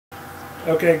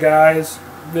Okay, guys,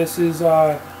 this is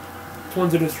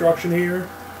Twins of Destruction here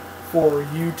for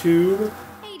YouTube.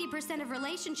 80% of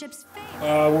relationships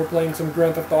fail. We're playing some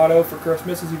Grand Theft Auto for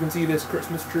Christmas. As you can see, this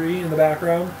Christmas tree in the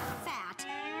background. Fat.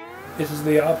 This is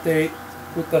the update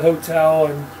with the hotel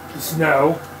and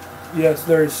snow. Yes,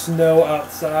 there's snow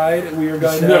outside. We are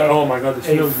going to have oh my god, the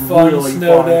snow's a fun really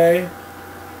snow fun. day.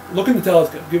 Look in the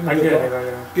telescope. Give him a good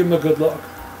look. Give him a good look.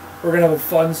 We're gonna have a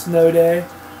fun snow day.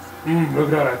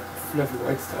 Look at that fluffy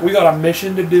white stuff. We got a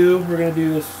mission to do. We're gonna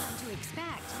do this.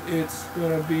 It's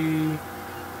gonna be.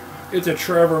 It's a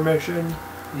Trevor mission.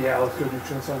 Yeah, let's go do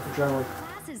something for Trevor.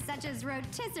 Classes such as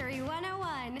Rotisserie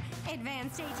 101,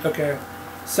 Advanced AT. Okay.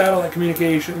 Satellite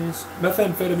communications.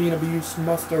 Methamphetamine abuse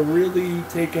must have really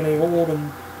taken a hold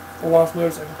in the Lost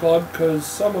Motorcycle Club because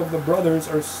some of the brothers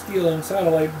are stealing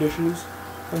satellite dishes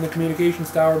from the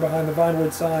communications tower behind the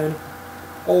Vinewood sign.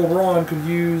 Old Ron could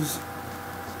use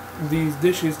these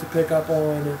dishes to pick up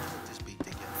on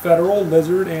federal,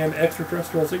 lizard, and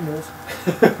extraterrestrial signals.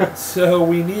 So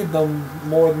we need them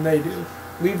more than they do.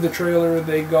 Leave the trailer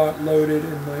they got loaded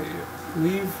in my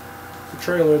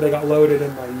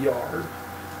yard.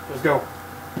 Let's go.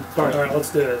 Start. Alright,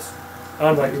 let's do this.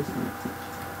 I'll invite you.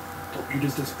 You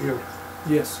just disappeared.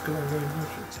 Yes, because I'm going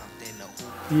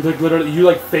to You like literally, you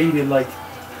like faded like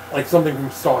something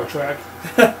from Star Trek.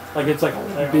 Like it's like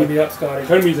beat me up, Scotty.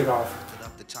 Turn the music off.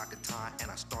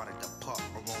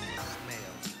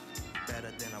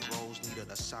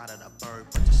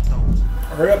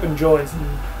 Hurry up and join. So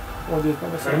I want to do this by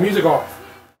myself. Turn the music off.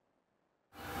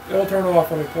 It'll turn off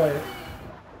when I play it.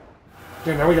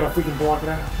 Okay, now we gotta freaking block it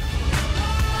out.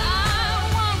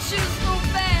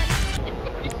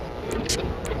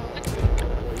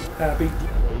 Happy.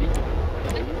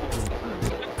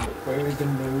 Where is the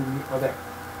movie? Oh, there.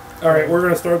 Alright, we're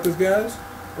gonna start this, guys.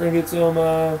 We're gonna get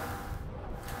some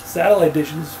satellite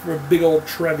dishes for big old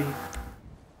Trevi.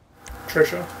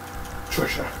 Trisha.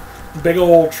 Big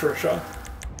old Trisha.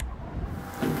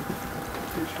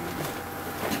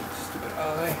 Stupid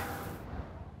eye.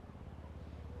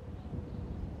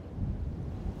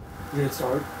 You gonna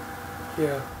start?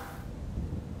 Yeah.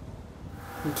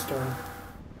 It's starting.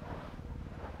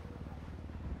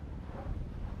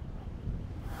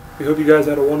 We hope you guys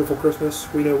had a wonderful Christmas.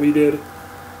 We know we did.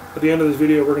 At the end of this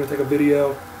video, we're going to take a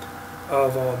video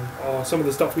of some of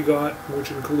the stuff we got,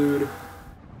 which include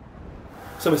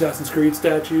some Assassin's Creed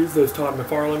statues, those Todd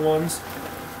McFarlane ones,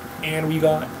 and we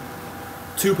got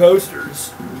 2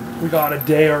 posters. We got a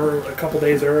couple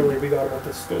days early. We got them at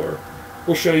the store.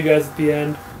 We'll show you guys at the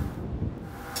end.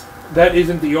 That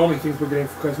isn't the only things we're getting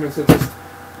for Christmas. It's just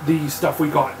the stuff we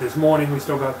got this morning. We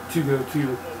still got to go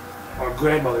to our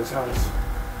grandmother's house.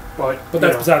 But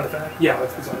that's beside the fact. Yeah,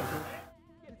 that's beside the fact.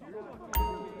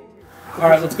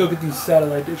 Alright, let's go get these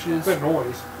satellite dishes. What's that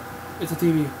noise? It's a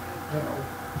TV. Uh-oh.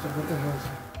 So what the hell is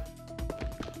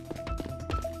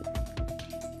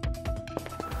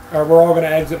that? Alright, we're all going to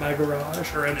exit my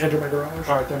garage, or enter my garage.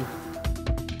 Alright then.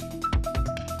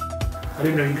 I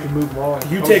didn't know you could move them all.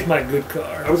 You take my good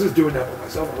car. I was just doing that by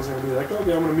myself. I was going to be like,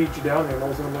 okay, I'm going to meet you down there. And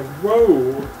all of a sudden I'm like,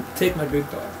 whoa. Take my good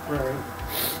car. Alright.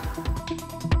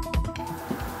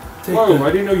 Whoa,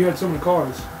 I didn't know you had so many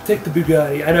cars. Take the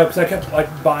Bugatti. I know, because I kept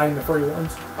buying the free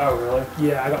ones. Oh, really?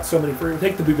 Yeah, I got so many free ones.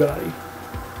 Take the Bugatti.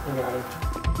 I got it.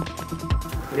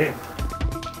 Damn.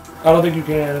 I don't think you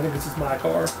can. I think this is my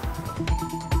car.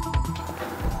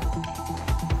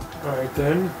 Alright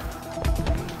then.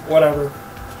 Whatever.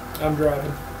 I'm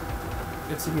driving.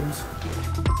 It seems.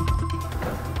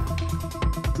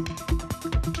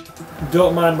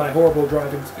 Don't mind my horrible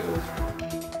driving skills.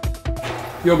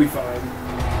 You'll be fine.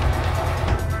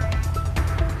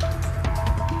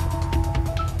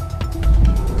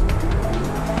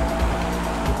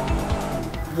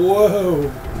 Whoa.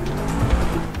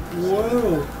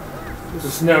 Whoa. The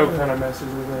snow kind of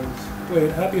messes with things.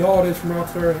 Wait, happy holidays from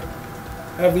Rockstar.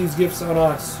 Have these gifts on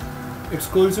us.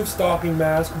 Exclusive stocking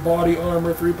mask, body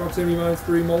armor, 3 proximity mines,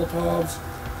 3 Molotovs,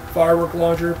 firework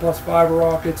launcher, plus 5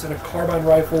 rockets, and a carbine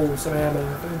rifle with some ammo,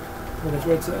 I think. And that's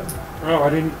what it said. Oh, I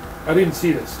didn't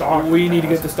see the stock. We need to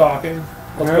get the stocking.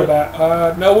 Let's go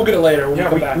back. No, we'll get it later. We'll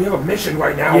come back. We have a mission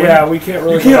right now. Yeah, we can't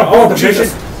really. You can't abort the mission.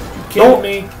 Kidding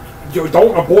me? You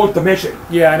don't abort the mission.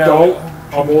 Yeah, I know. Don't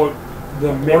abort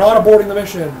the mission. We're not aborting the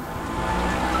mission.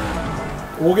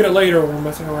 We'll get it later when we're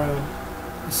messing around.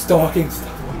 Stalking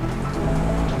stuff.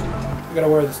 We gotta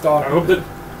wear the stocking. I hope that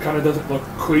kind of doesn't look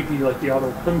creepy like the other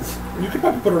ones. You could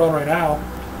probably put it on right now.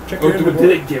 Check your inventory.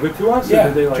 Did they give it to us? Yeah,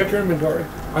 or did they, check your inventory.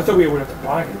 I thought we would have to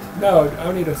buy it. No, I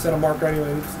don't need to set a marker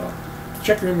anyway. I need to stop.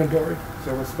 Check your inventory.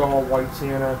 Silver Skull, White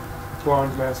Santa,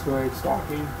 Bronze Masquerade,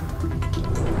 Stocking.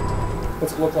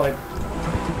 What's it look like?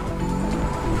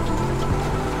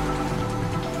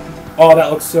 Oh,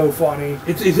 that looks so funny.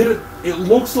 It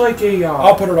looks like a.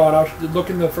 I'll put it on. I'll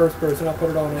look in the first person. I'll put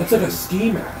it on. That's like a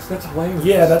ski mask. That's hilarious.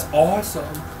 Yeah, that's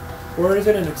awesome. Where is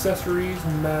it? In accessories,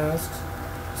 masks,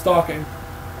 stocking.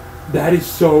 That is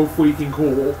so freaking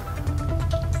cool.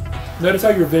 Notice how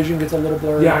your vision gets a little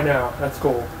blurry. Yeah, I know. That's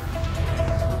cool.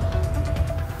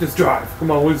 Just drive. Come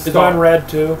on, let's Is mine red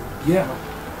too? Yeah.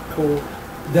 Cool.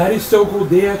 That is so cool.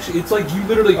 They actually, it's like you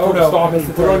literally put a stocking,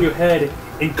 put it on your head,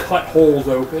 and cut holes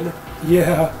open.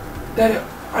 Yeah. That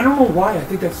I don't know why. I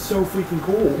think that's so freaking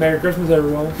cool. Merry Christmas,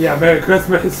 everyone. Yeah, Merry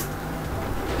Christmas.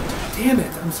 Damn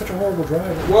it! I'm such a horrible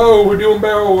driver. Whoa, we're doing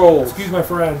barrel rolls. Excuse my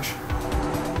French.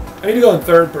 I need to go in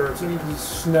third person because the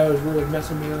snow is really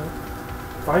messing me up.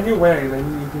 Find your way,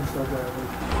 then you can start driving.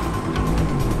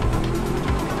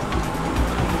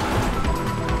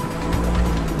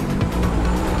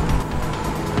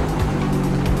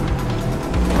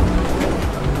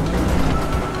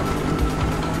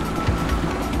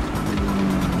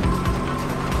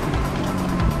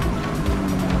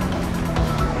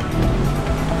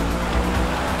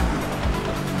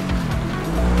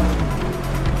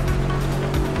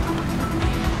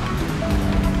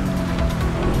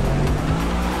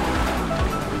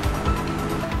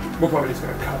 We're probably just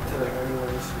gonna cut to there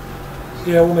anyways.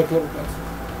 Yeah, we'll make little cuts.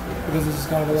 Because this is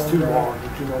kind of a long It's too drive. long.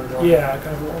 Too long drive. Yeah,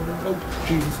 kind of a long drive. Oh,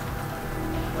 Jesus.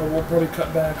 Or we'll probably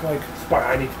cut back like... That's why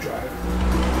I need to drive.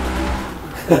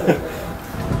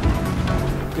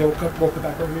 Yeah, we'll cut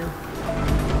back right here.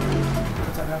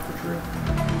 Cut that half the trip.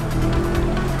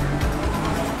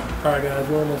 Alright guys,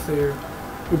 we're almost there.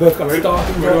 We both got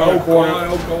stockings on. Oh god,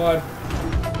 oh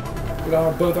god. We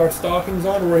got both our stockings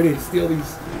on. We're ready to steal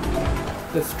this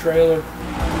trailer.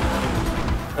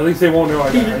 At least they won't know our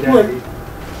identity.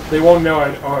 They won't know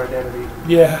our identity.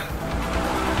 Yeah.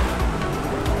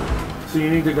 So you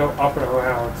need to go up and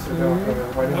around. So I'm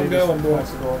going, boy.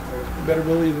 You better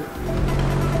believe it.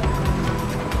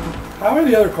 How are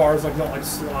the other cars like not like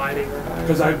sliding or anything?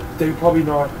 Because they're probably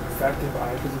not affected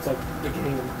by it because it's like the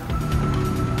game.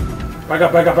 Back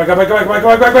up, back up, back up, back up, back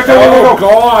up, back up, back up, oh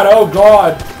god, oh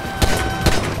god.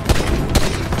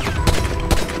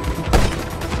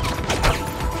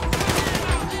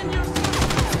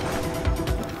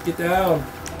 Get down.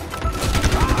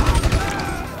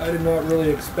 I did not really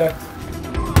expect.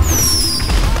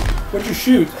 What'd you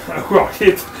shoot? A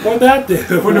rocket. What'd that do?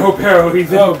 For no apparent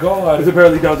reason. Oh god. Because it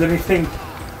barely does anything.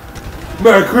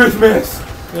 Merry Christmas!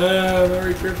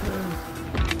 Merry Christmas.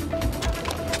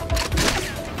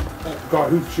 Oh god,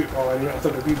 who's shooting? Oh, I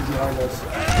thought the people behind us.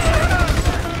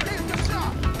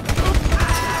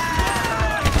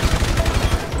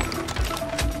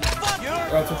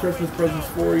 Got some Christmas presents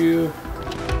for you.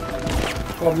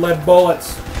 Called lead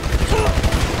bullets.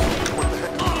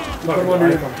 We'll put them under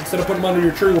instead of putting them under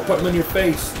your tree, we'll put them in your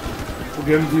face. We'll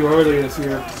give them to you early this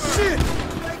year.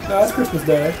 No, that's Christmas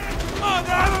Day.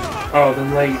 Oh,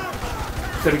 then late.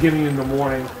 Instead of giving you in the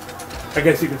morning. I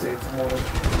guess you can say it's the morning.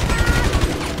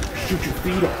 Shoot your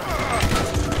feet off.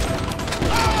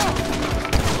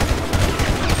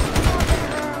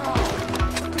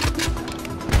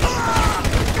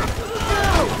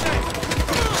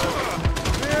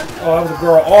 Oh, that was a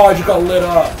girl. Oh, I just got lit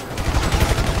up.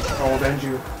 Oh, I'll end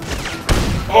you.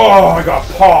 Oh, I got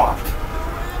popped.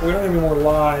 We don't have any more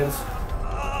lives.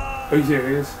 Are you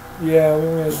serious? Yeah, we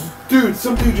only had... Dude,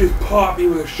 some dude just popped me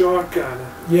with a shotgun.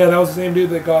 Yeah, that was the same dude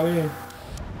that got me.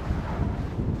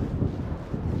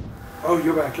 Oh,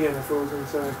 you're back in. That's what I was going to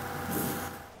say.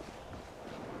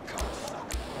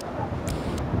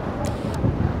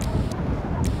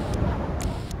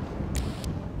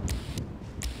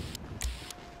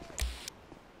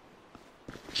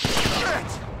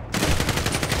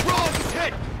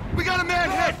 We got a man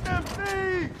hit!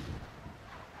 SMC!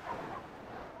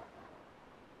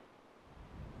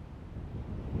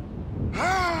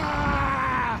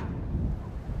 Ah!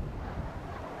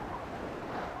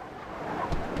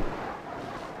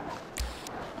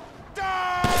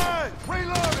 Die!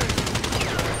 Reloading!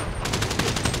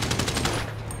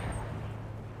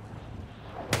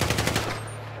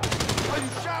 Are you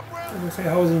shot, bro? I was gonna say,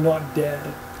 how is he not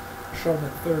dead? Shot him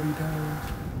like 30 times.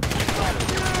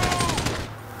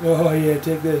 Oh yeah,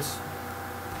 take this.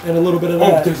 And a little bit of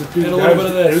that. Oh, there's a dude. And a little bit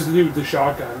of There's this. a dude with the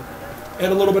shotgun.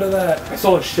 And a little bit of that. I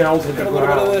saw the shells hit the And a little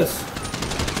bit ground. of this.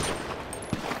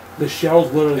 The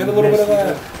shells literally And a little bit of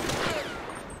that.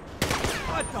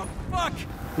 What the fuck?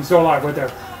 He's still alive right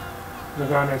there. The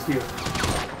guy next to you.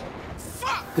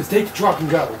 Fuck! Just take the truck and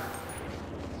go.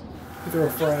 You throw a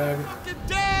frag. Fucking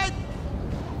dead!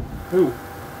 Who?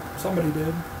 Somebody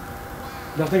did.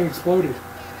 Nothing exploded.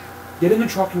 Get in the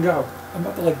truck and go. I'm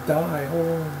about to like die. Hold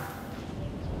on.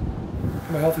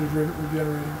 My health is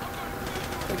regenerating.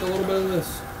 Take a little bit of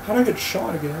this. How did I get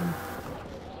shot again?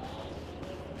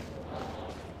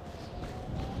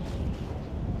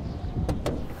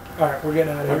 Alright, we're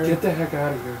getting out of here. Get the heck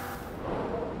out of here.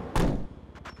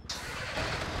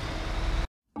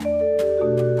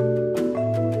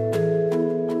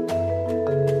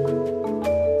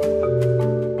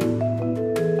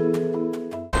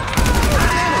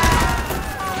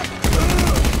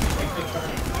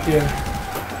 Yeah.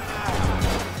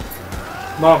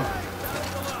 Mom,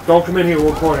 don't come in here,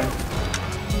 we're recording. You're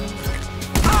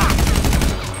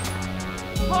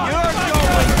going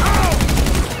out!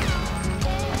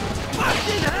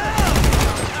 Fucking hell!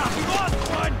 You lost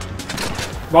one!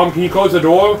 Mom, can you close the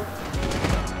door?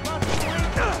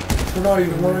 We're not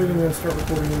even gonna start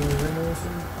recording anything.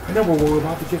 I know, but we're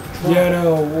about to get the truck. Yeah,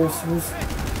 no, we'll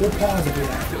pause it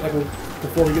after, like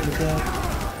before we get in the truck.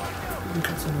 We can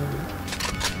cut some of it.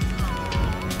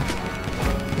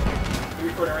 You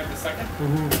recording right this second?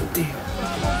 Damn.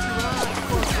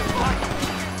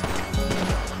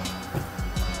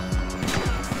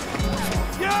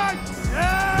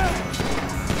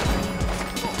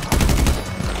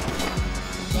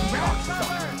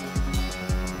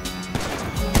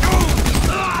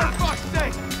 For fuck's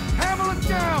sake! Hammer him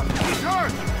down! He's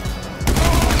hurt!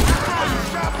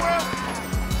 Shot well!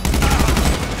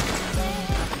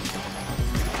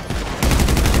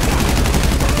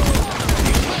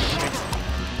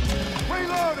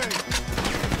 Reloading!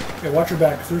 Yeah, watch your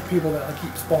back, because there's people that like,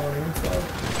 keep spawning and stuff.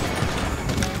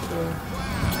 So.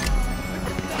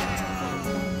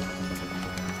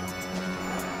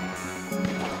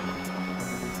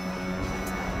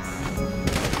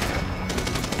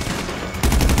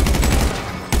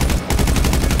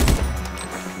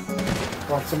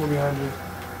 Watch someone behind you.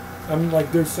 I'm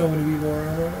like, there's so many people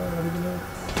around right now, I don't even know.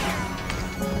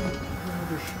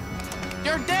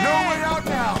 You're dead! No way out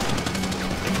now!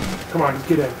 Come on,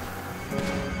 get in.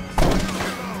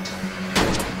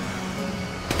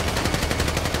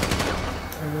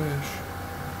 I wish.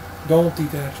 Don't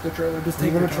detach the trailer, just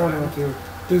take I'm your gonna try time. not to.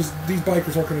 These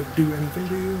bikers aren't gonna do anything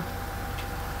to you.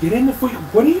 Get in the freak.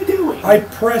 What are you doing? I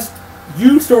pressed,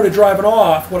 you started driving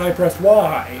off when I pressed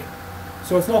Y.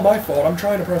 So it's not my fault, I'm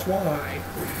trying to press Y.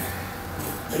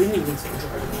 I didn't even start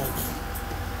driving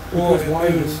off. Well, Because why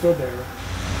you stood there?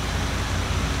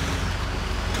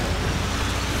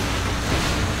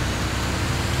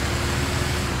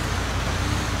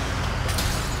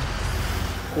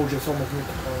 Oh, just almost missed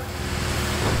the car.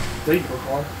 Is that your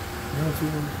car? No, it's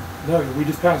yours. No, we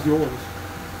just passed yours.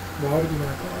 Why would it be my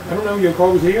car? I don't know, your car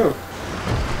was here.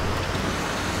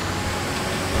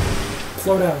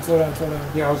 Slow down, slow down, slow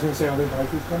down. Yeah, I was gonna say, are there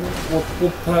bikers coming?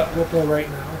 We'll play right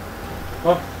now.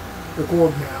 Huh?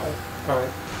 Record now.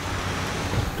 Alright.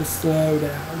 Just slow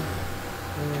down.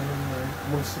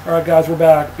 Alright. Alright guys, we're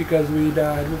back because we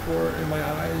died before in my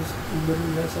eyes. We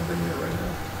literally have something here right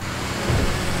now.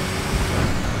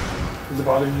 Is it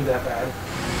bothering you that bad?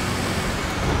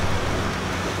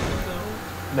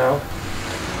 No?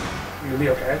 You gonna be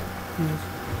okay? Yes.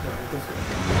 Alright, that's good.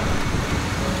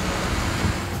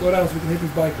 Slow down so we can hit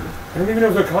these bikers. I don't even know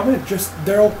if they're coming. Just,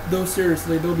 they'll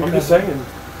seriously, they'll be I'm coming. just saying.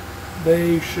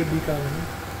 They should be coming.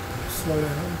 Slow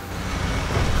down.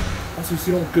 Also,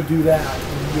 so you don't go do that,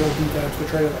 and you'll detach the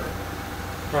trailer.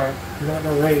 Alright. You're not in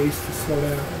a race, just slow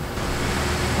down.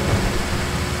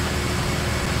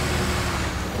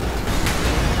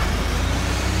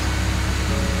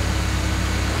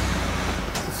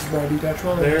 This is where I detach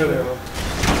mine. There they are.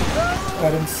 I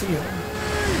didn't see them.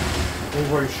 Don't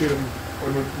worry, shoot them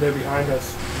when they're behind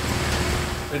us.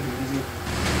 That'd be easy.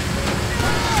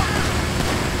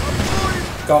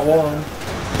 Got one.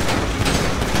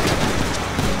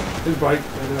 His bike,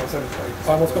 and then outside his bike.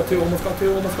 Almost got two, almost got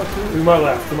two, almost got two. To my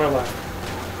left, to my left.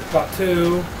 Got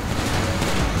two.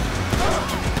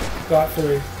 Got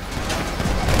three.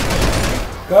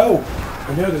 Go!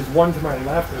 I know there's one to my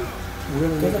left. That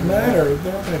really Doesn't matter,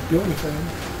 they're not gonna do anything.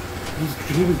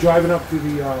 He was driving up to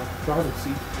the driver's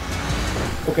seat.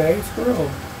 Okay, screw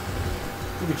him.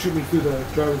 He could shoot me through the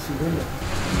driver's seat window.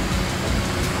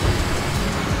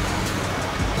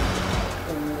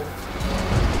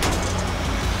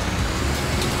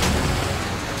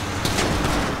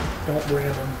 Don't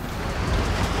ram him.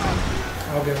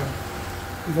 I'll get him.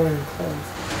 He's not even close.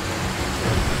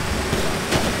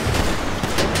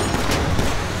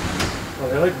 Oh,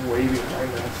 they're like way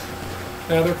behind us.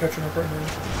 Yeah, they're catching up right now.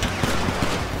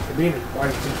 They're being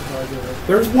invited to the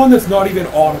There's one that's not even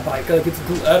on a bike. Like it's,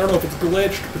 I don't know if it's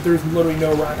glitched, but there's literally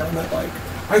no rider on that bike.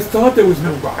 I thought there was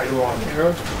no rider on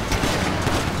there.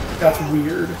 That's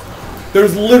weird.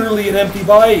 There's literally an empty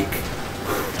bike.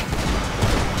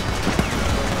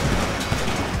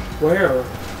 Where?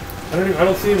 I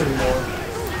don't see him anymore.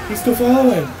 He's still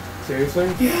following.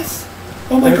 Seriously? Yes.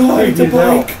 Oh my That's god, it's a creepy as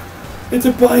hell. bike. It's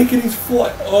a bike and he's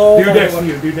flying. Oh Dude my next god. to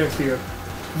you, dude next to you.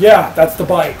 Yeah, that's the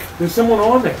bike. There's someone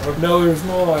on there. No, there's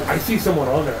not. I see someone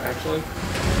on there, actually.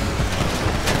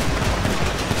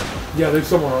 Yeah, there's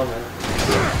someone on there.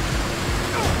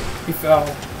 He fell.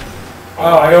 Oh,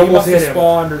 I almost he must hit have him.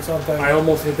 spawned or something. I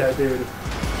almost hit that dude.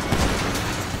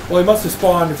 Well, he must have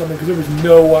spawned or something because there was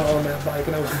no one on that bike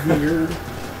and that was weird.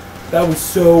 That was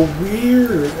so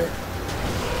weird.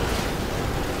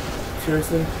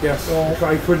 Seriously? Yes. Oh.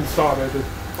 I couldn't stop it. It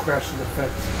crashed in the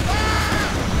fence.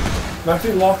 I'm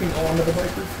actually locking onto the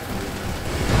bikers.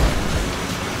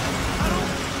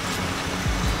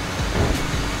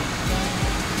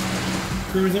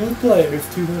 Cruising with players,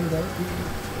 200 RP.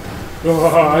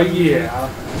 Oh, yeah.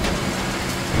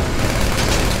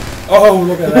 Oh,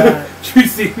 look at that. Did you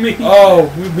see me? Oh,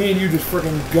 me and you just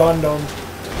freaking gunned them.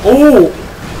 Oh!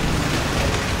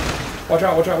 Watch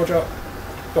out, watch out, watch out.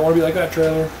 Don't want to be like that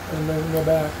trailer and then go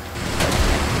back.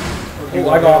 Oh,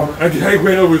 I got him. I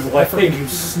ran over his I leg. freaking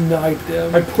sniped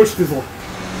him. I pushed his leg.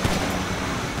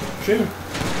 Shoot.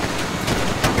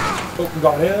 Oh,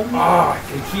 got him. Ah,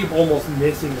 I keep almost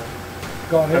missing him.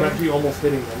 Got him. I'm actually almost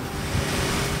hitting him.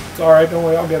 It's alright, don't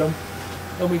worry, I'll get him.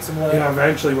 He'll meet some leg. Yeah,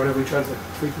 eventually, whenever he tries to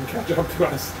freaking catch up to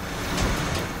us.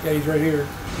 Yeah, he's right here.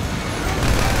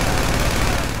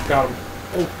 Got him.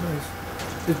 Oh, nice.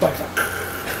 His bike's up.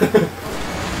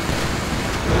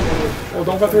 Oh,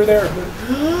 don't go through there. I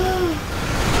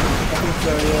think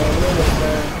so, yeah. We're almost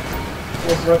there.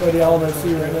 We're right by the Alamo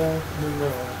Sea right now.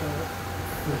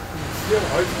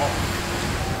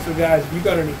 So guys, if you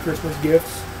got any Christmas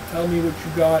gifts, tell me what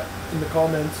you got in the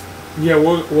comments. Yeah,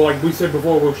 well, like we said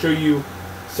before, we'll show you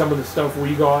some of the stuff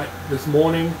we got this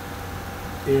morning.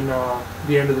 In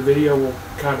the end of the video, we'll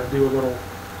kind of do a little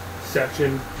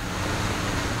section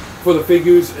for the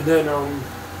figures, and then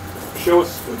tell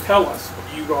us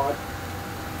what you got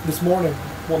This morning,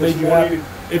 what this made you morning.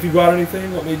 happy? If you got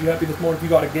anything, what made you happy this morning? If you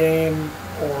got a game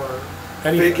or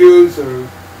anything. Figures or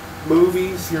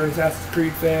movies, If you're an Assassin's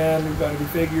Creed fan, you've got any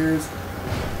figures,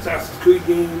 Assassin's Creed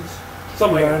games,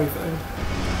 something like or that. anything.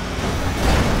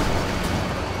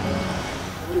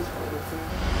 What is that other thing?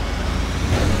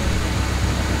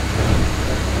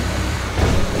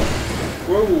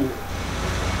 Whoa!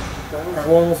 Alright,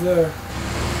 we're almost there.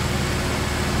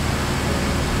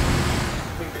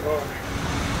 Thank God.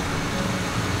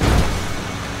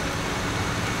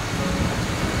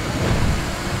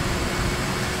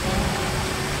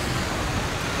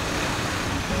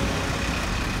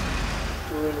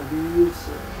 We're in the wheels.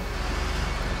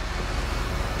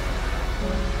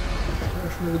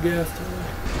 Rush into the gas tank.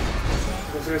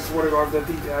 I was gonna swear to God that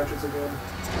detaches again.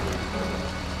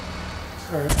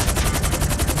 Alright.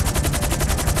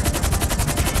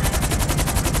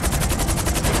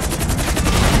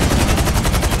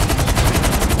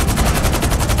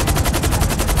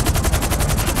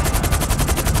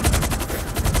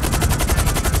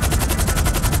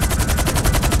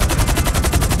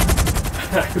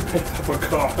 I picked up a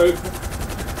car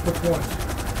Which one?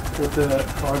 with the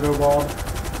cargo bomb.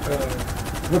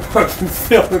 The person's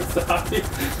still inside.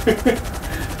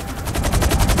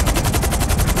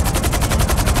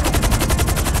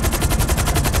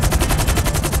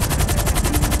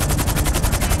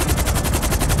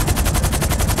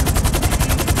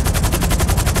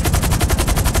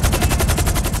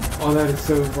 Oh, that is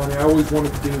so funny. I always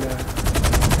wanted to do that.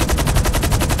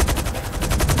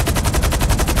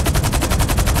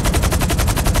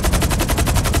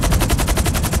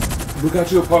 Look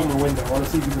out your apartment window. I want to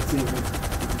see if you can see me.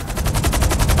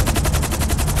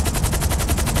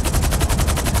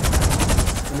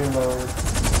 I mean,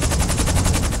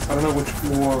 I don't know which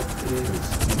floor it is.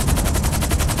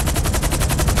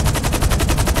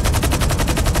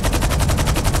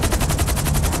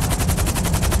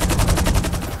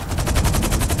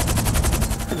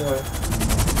 What?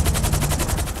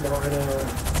 No, right now.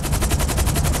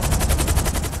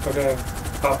 Okay,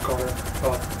 top corner.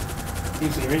 Oh. You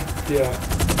see me? Yeah.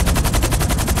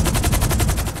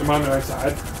 Am I on the right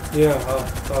side? Yeah.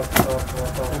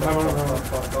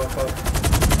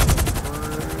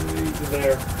 Right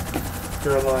there.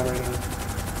 You're online right now.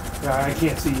 Yeah, I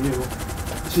can't see you.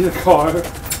 See the car?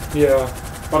 Yeah.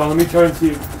 Hold on, let me turn and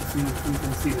see if you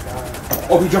can see the guy.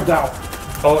 Oh, he jumped out.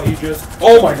 Oh, he just...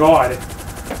 Oh my God.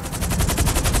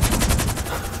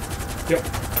 Yep.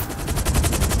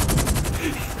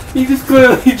 He just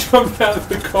clearly jumped out of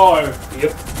the car.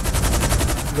 Yep.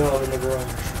 No, I'm in the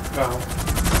garage. Oh.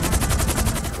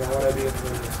 Why would I be in the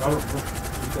garage? I don't know.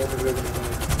 You told me we were going to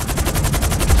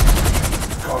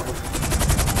Car.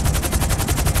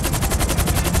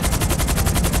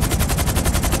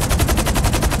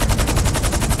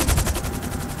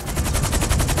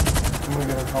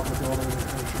 top of the building and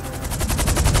finish it.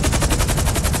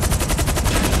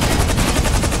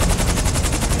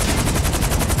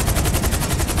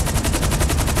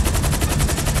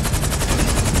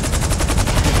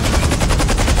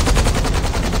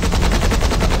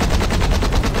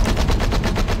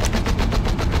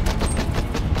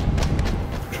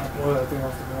 Blow that thing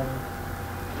off the building.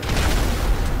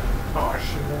 Oh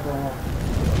shit, that's wrong.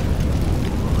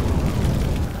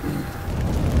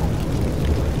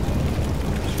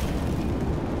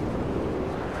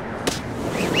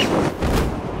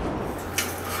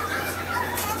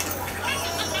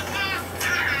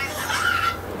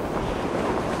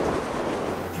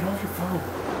 Get off your phone.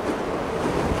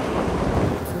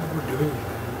 That's not what we're doing, man.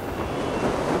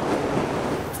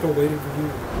 I'm still waiting for you.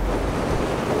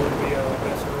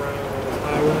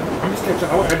 I'm just catching. I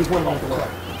just went off the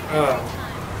line. Oh.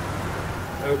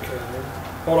 Okay.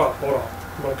 Hold on.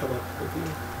 I'm gonna come up with you.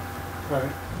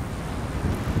 Alright.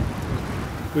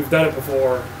 We've done it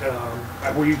before.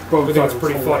 We both think it's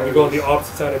pretty fun. You go on the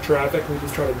opposite side of traffic and we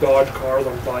just try to dodge cars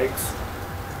on bikes.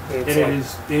 And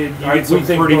you get some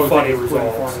pretty funny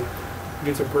results. You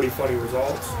get some pretty funny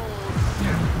results.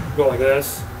 You go like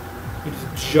this. You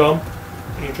just jump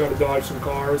and you try to dodge some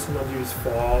cars. Sometimes you just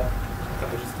fall.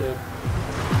 I just did.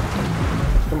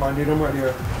 Come on, dude, I'm right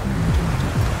here.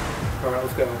 Alright,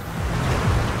 let's go.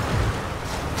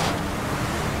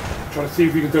 Try to see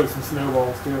if we can throw some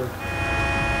snowballs, too.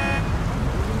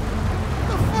 What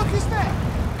the fuck is that?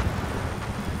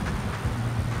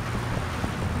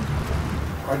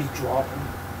 I just drop him.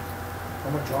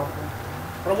 I'm gonna drop him.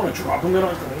 I don't want to drop him, they're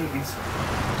not grenades.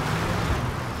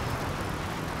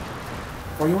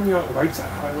 Are you on the right side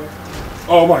of the highway?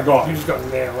 Oh my god. You just got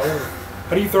nailed.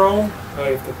 How do you throw them? Oh,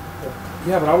 you have to...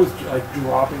 Yeah, but I was like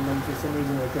dropping them for some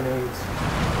reason like grenades.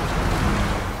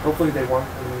 Hopefully they weren't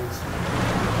grenades.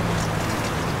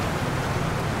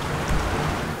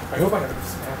 I hope I have enough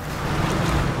snacks.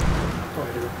 Oh,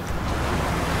 I do.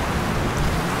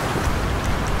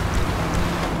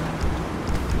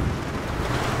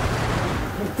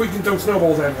 Don't freaking throw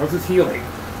snowballs at me. I was just healing.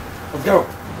 Let's go.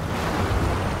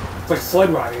 It's like sled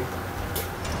riding.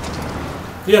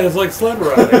 Yeah, it's like sled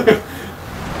riding.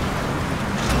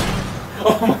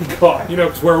 Oh my god! You know,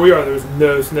 because where we are, there's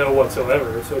no snow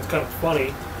whatsoever, so it's kind of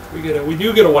funny. We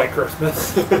do get a white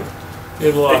Christmas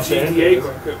in Los Angeles.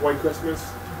 White Christmas.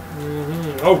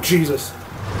 Mm-hmm. Oh Jesus!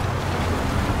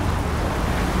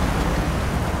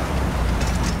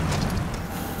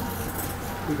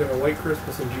 We got a white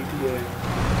Christmas in GTA.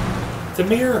 It's a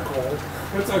miracle.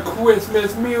 It's a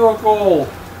Christmas miracle.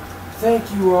 Thank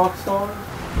you, Rockstar.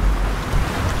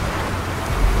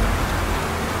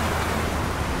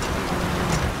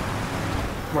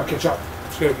 Come on, catch up.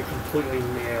 Just gotta get completely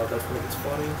nailed. That's when it's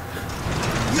funny.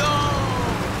 Yo!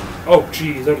 Oh,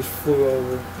 jeez, I just flew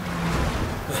over.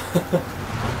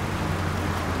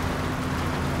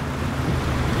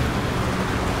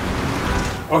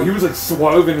 Oh, he was like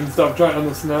swerving and stuff, trying on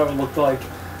the snow. It looked like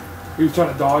he was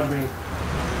trying to dodge me.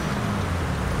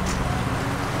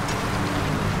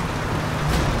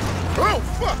 Oh,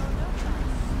 fuck!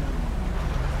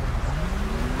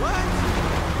 What?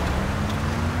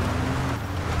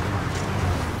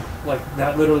 Like,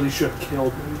 that literally should have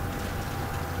killed me.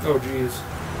 Oh, jeez.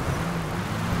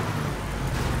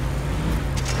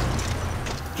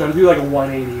 Try to do like a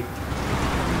 180.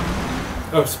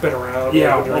 Oh, spin around.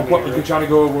 Yeah, like you're trying to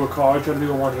go over a car, try to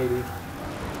do a 180.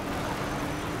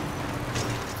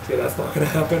 Yeah, that's not going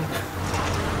to happen.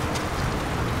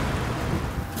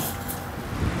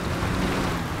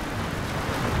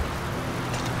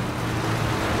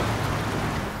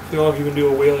 See how long you can do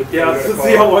a wheelie. Yeah, let's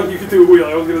see how long you can do a wheelie.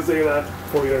 I was going to say that.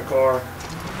 Before you get a car.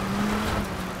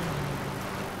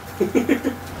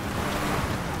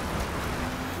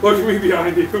 Look at me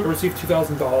behind you. I received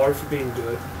 $2,000 for being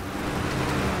good.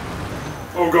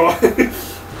 Oh god.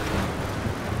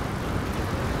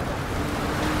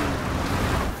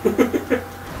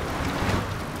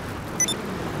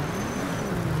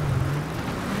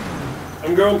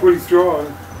 I'm going pretty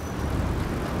strong.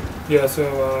 Yeah,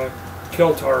 so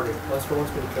kill target. Lester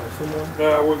wants me to kill someone.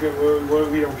 No, we're good.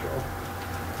 We don't kill.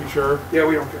 You sure? Yeah,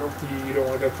 we don't kill. You don't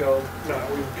want to go kill? No,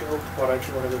 we don't kill. Why don't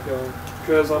you want to go kill?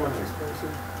 Because I'm a nice person.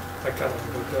 I kind of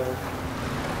want to go kill.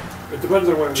 It depends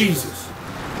on what. Jesus.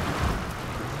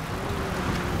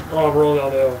 Oh, I'm rolling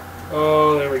down the hill.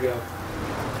 Oh, there we go.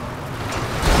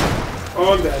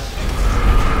 Oh, I'm dead.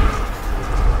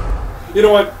 You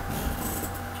know what?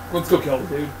 Let's go kill the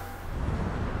dude.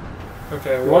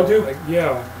 Okay, you want to?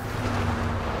 Yeah.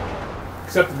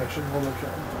 Accept the mission. We'll go kill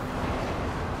him.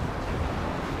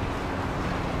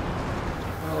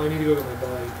 Well, I need to go get my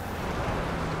bike.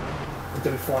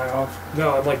 Did it fly off?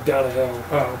 No, I'm like down a hill.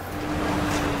 Oh.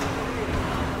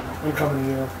 I'm coming to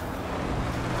you.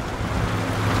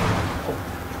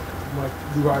 I'm like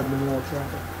driving in the middle of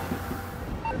traffic.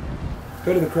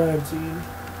 Go to the crime scene.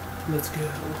 Let's go.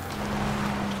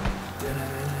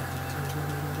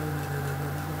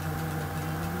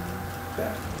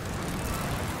 Back.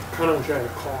 Kind of wish I had a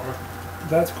car.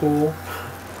 That's cool.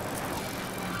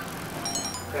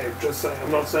 Hey, just saying.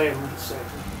 I'm not saying. I'm just saying.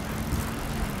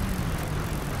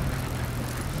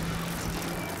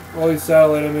 All these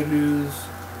satellite images.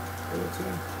 What's it?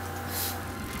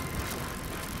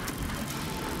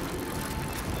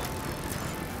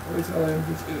 All these satellite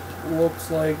images. It looks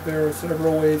like there are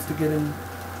several ways to get in,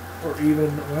 or even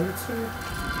what did it say?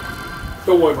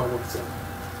 Don't worry about what it said.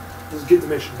 Just get the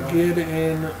mission done. Get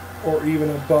in, or even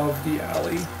above the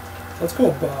alley. Let's go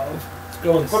above. Let's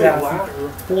go in Put a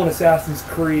ladder. Go in Assassin's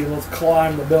Creed and let's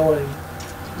climb the building.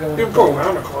 You can go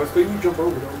around the cars, but you can jump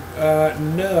over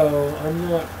them. No, I'm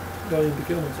not going to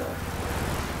kill myself.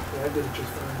 Yeah, I did it just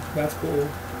fine. That's cool.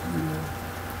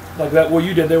 Yeah. Like that, what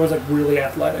you did there was like really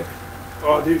athletic.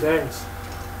 Oh, dude, thanks.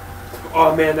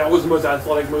 Oh man, that was the most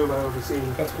athletic move I've ever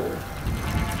seen. That's cool.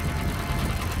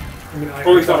 I mean, I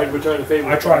Only thought I'd return the favor.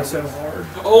 I try so hard.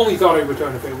 Only thought I'd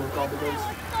return the favor with compliments. So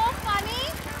funny.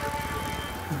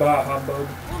 Bah, humbug.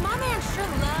 Well, my man sure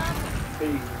loves.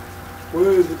 Hey,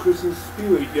 where's the Christmas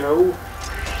spirit, yo?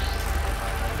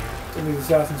 In these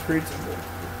Assassin's Creed symbol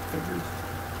figures.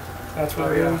 That's what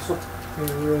Oh, it yeah. is.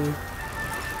 Yeah, really.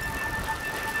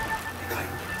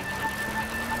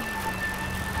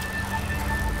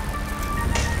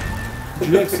 Did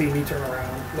you like see me turn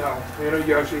around? No, you know,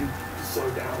 you actually slow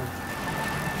down.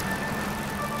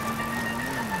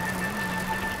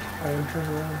 I am turned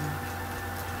around.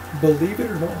 Believe it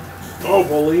or not. Oh,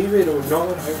 believe it or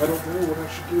not, I don't know what I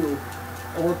should do.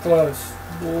 We're close.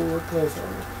 We'll work close on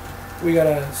it. We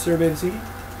gotta survey the scene,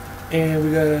 and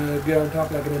we gotta get on top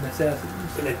like an assassin.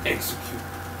 And then execute.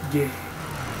 Yeah.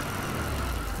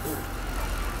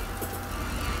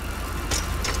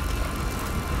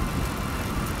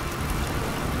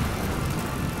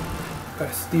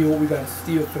 We gotta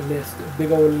steal from Lester. Big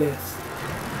old Lester.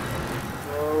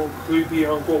 Oh, creepy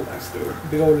Uncle Lester.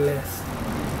 Big old Lester.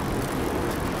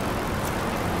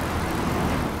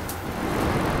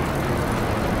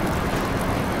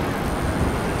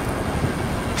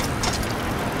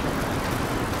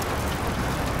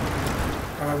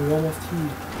 Alright, we're almost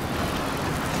here.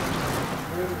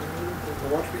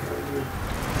 Watch behind you.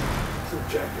 Some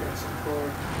jackass in the car.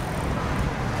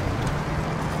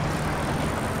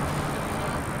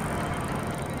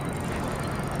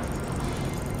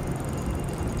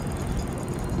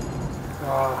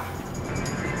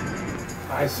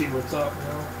 I see what's up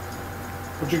now.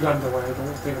 Put your guns away,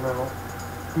 don't take them out.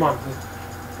 Come on,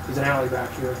 there's an alley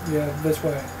back here. Yeah, this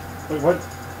way. Wait, what?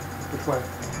 Which way?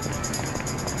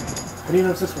 How do you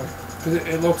know it's this way? Because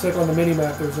it looks like on the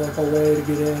mini-map there's like a way to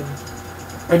get in.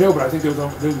 I know, but I think there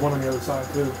was one on the other side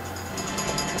too.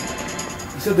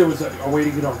 He said there was a way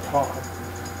to get on top.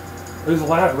 There's a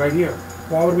ladder right here.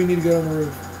 Why would we need to get on the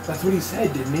roof? That's what he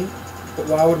said, didn't he? But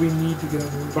why would we need to get on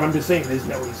the roof? But I'm just saying, isn't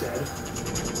that what he said?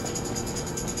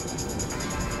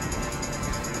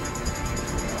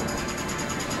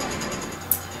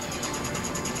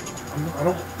 I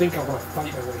don't think I want to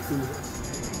fight my way through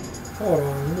this. Hold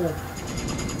on, more.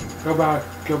 Go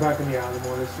back in the alley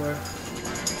more this way.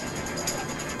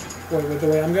 Wait, with the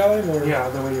way I'm going? Or? Yeah,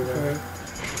 the way you're going. Okay.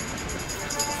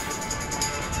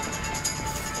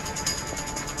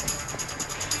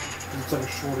 It's like a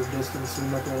shorter distance, so we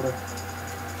might be able to...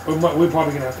 We're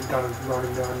probably going to have to run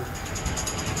and gun.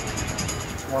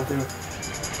 Want to?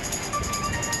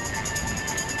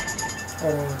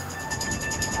 Hold on.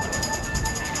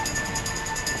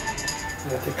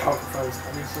 Yeah, take cover first,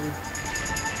 obviously.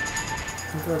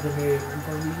 I'm throwing a grenade in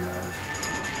front of these guys.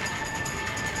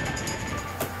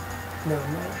 No,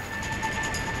 I'm not.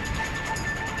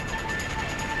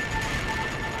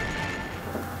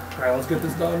 Alright, let's get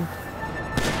this done.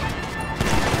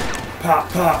 Pop,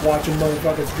 pop, watching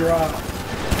motherfuckers drop.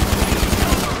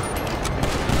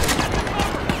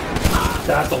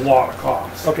 That's a lot of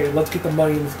cost. Okay, let's get the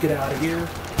money and let's get out of here.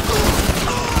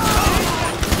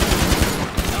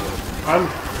 I'm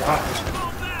glad.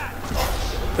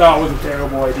 That was a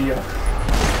terrible idea.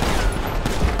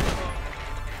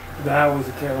 That was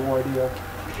a terrible idea.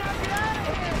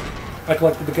 I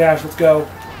collected the cash, let's go.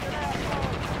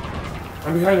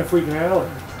 I'm behind a freaking alley.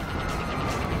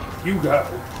 You go.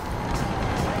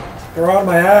 They're on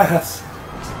my ass.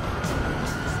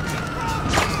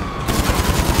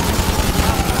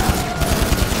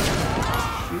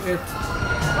 Shit.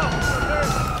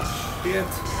 Shit.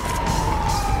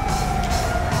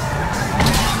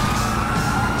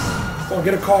 Oh,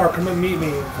 get a car. Come and meet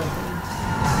me.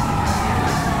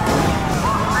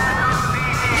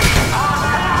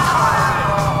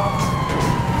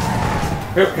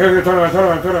 Here, turn on.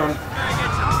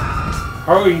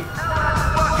 Hurry.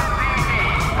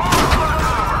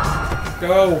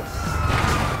 Go.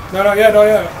 No,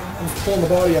 yeah. I'm just pulling the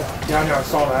body out. Yeah, I know, I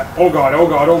saw that. Oh god.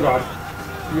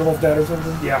 You almost dead or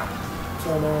something? Yeah.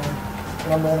 So annoying.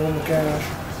 And I'm rolling in the cash.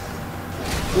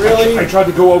 Really? I tried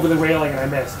to go over the railing and I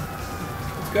missed.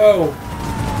 Let's go.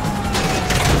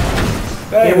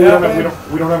 That ain't we don't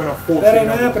have enough force. That ain't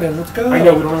happening. Let's go. I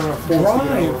know, we don't have enough force.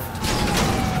 Drive.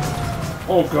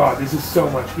 Oh god, this is so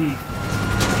much heat.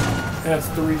 That's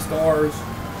 3 stars.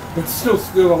 But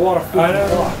still a lot of food. I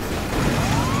know.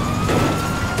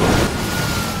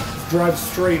 Drive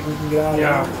straight, we can get out of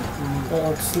here. Don't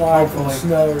like slide from the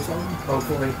snow or something.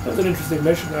 Hopefully. That's an interesting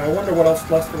mission. I wonder what else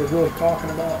Lester was really talking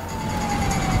about.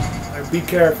 Like, be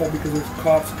careful because there's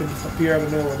cops can just appear out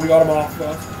of nowhere. We got them off of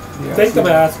us. Yeah, take the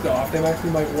mask off. They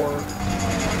actually might work.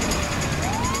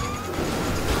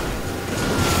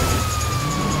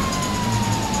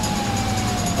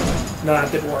 Nah,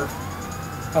 it didn't work.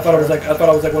 I thought it was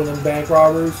like one of them bank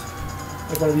robbers.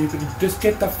 Like one of you could just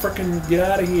get out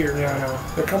of here. Yeah, I know.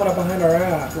 They're coming up behind our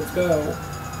ass. Let's go.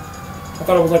 I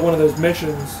thought it was like one of those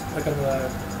missions, like on the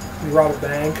you rob a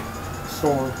bank.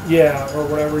 Store. Yeah, or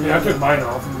whatever. Yeah, I took mine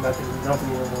off and nothing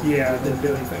Yeah, it didn't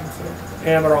do anything. So,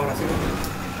 and they're honestly.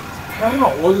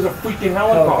 How? What is a freaking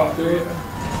helicopter? Yeah.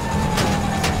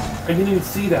 I didn't even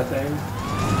see that thing.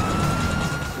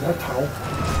 Is that a tunnel?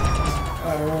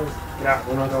 I don't know. Yeah,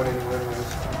 we're not going anywhere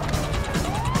anyways.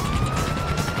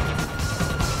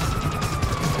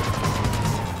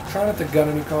 Try not to gun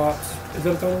any cops. Is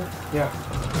that a tunnel? Yeah.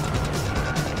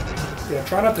 Yeah,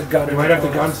 try not to gun any cops. We might have to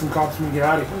gun some cops when we get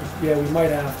out of here. Yeah, we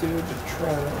might have to, but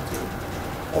try not to.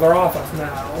 Well, they're off us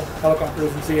now. Helicopter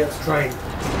doesn't see us. Train.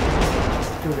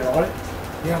 Can we get on it?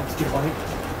 Yeah, let's get on it.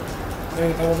 I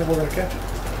don't think we're going to catch it.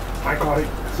 I caught it.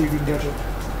 See if we can catch it.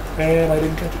 And I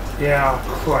didn't catch it. Yeah,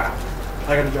 crap.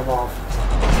 I gotta jump off.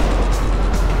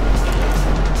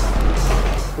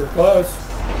 We're close.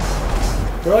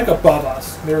 They're like above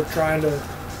us. They're on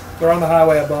the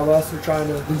highway above us. They're trying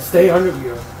to... Then stay under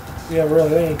here. Yeah, really,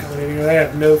 they ain't coming in here. They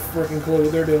have no freaking clue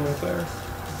what they're doing up there.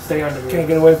 Stay under here. Can't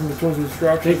get away from the Twins of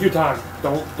Destruction. Take your time.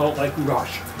 Don't like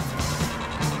rush. I'm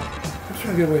just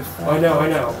trying to get away as far. I know.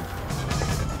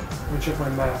 Let me check my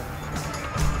map.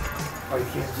 Oh, you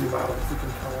can't zoom out of the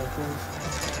freaking tunnel,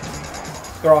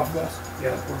 please. They're off of us.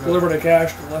 Yeah, we're good. Delivering the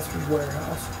cash to Lester's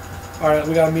warehouse. Alright,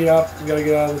 we gotta meet up. We gotta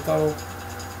get out of the tunnel.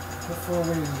 How far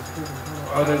away is this freaking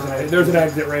tunnel? Oh, there's an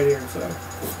exit right here, so.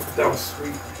 That was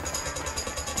sweet.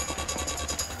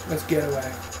 Let's get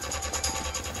away.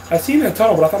 I seen that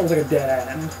tunnel, but I thought it was like a dead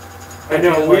end. I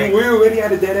know, we already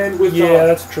had a dead end with yeah,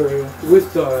 that's true.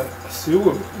 With the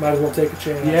sewer. Might as well take a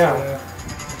chance. Yeah.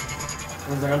 I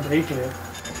was like, I'm taking it.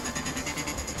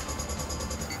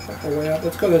 Way out.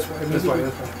 Let's go this way. This way.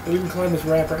 We can climb this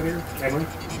ramp right here. Can we?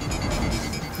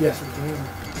 Yes, we can.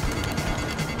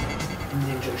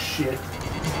 Ninja shit.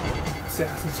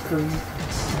 Assassin's Creed.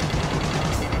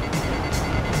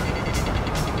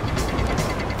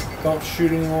 Don't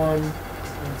shoot anyone.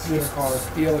 Just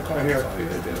steal a car. Right here. That's all you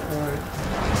gotta do. Alright.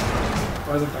 I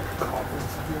look like a cop or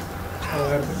something. Oh,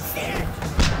 that'd have been fun.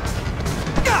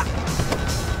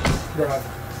 Drive.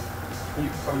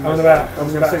 I'm in the back. I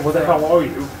was gonna say, what the hell are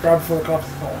you? Drive before the cops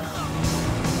call.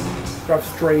 Drive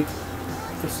straight.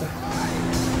 Just say.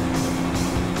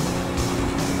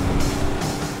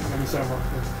 Let me set a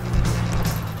marker.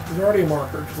 There's already a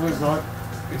marker. No, it's not.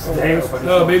 It's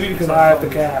no, maybe because I have the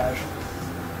cash.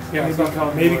 Yeah,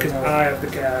 maybe because I have the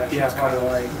cash. Yeah, it's kind of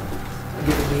like I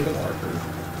get to need a marker.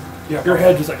 Yeah, your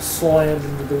head just like slammed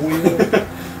into the wheel.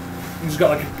 You just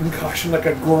got like a concussion, like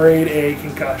a grade A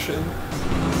concussion.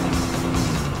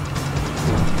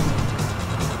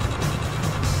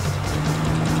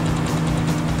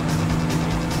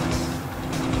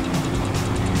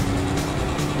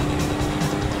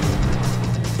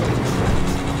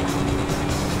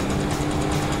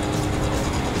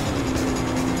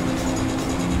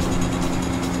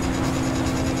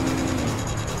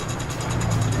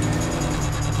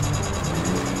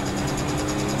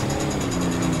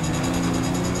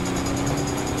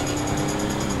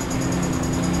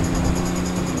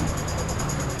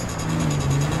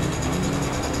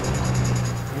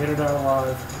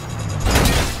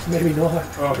 Maybe not.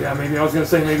 Oh yeah, maybe I was gonna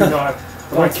say maybe not.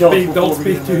 Don't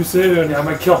speak too soon. Yeah, I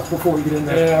might kill us before we get in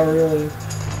there. Yeah, really.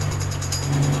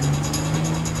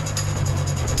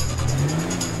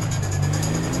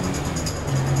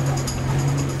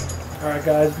 Alright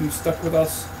guys, if you stuck with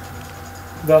us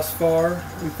thus far.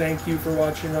 We thank you for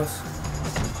watching us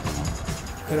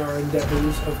in our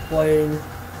endeavors of playing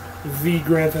the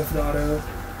Grand Theft Auto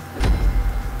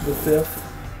the 5th.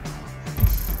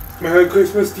 Merry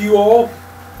Christmas to you all.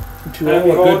 To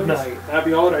all, a good night.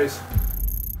 Happy holidays.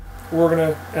 We're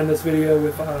going to end this video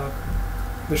with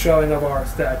the showing of our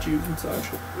statues and such.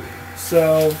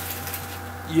 So,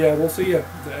 yeah, we'll see you.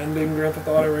 The ending Grand Theft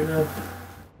Auto right now.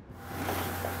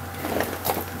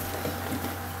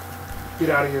 Get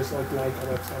out of here so I can like all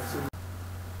that stuff.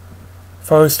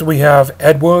 First, we have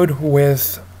Edward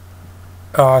with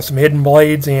some hidden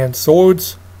blades and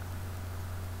swords.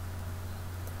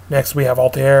 Next, we have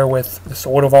Altair with the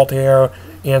Sword of Altair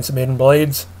and some hidden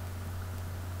blades.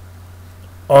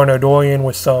 Arno Dorian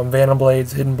with some Phantom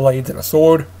blades, hidden blades, and a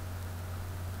sword.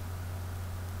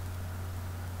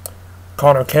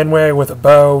 Connor Kenway with a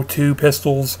bow, 2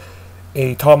 pistols,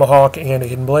 a tomahawk, and a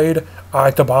hidden blade.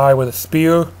 I Tabai with a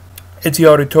spear.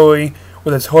 Itziar Tori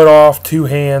with his hood off, 2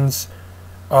 hands,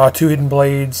 2 hidden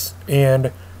blades,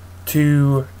 and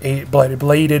 2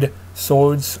 bladed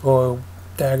swords or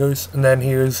daggers. And then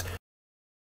here's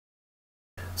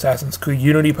Assassin's Creed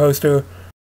Unity poster.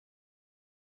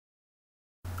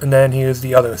 And then here's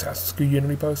the other Assassin's Creed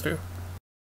Unity poster.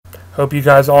 Hope you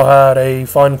guys all had a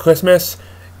fun Christmas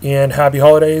and happy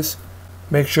holidays.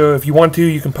 Make sure, if you want to,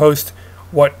 you can post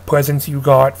what presents you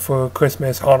got for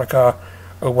Christmas, Hanukkah,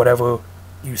 or whatever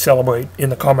you celebrate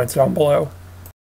in the comments down below.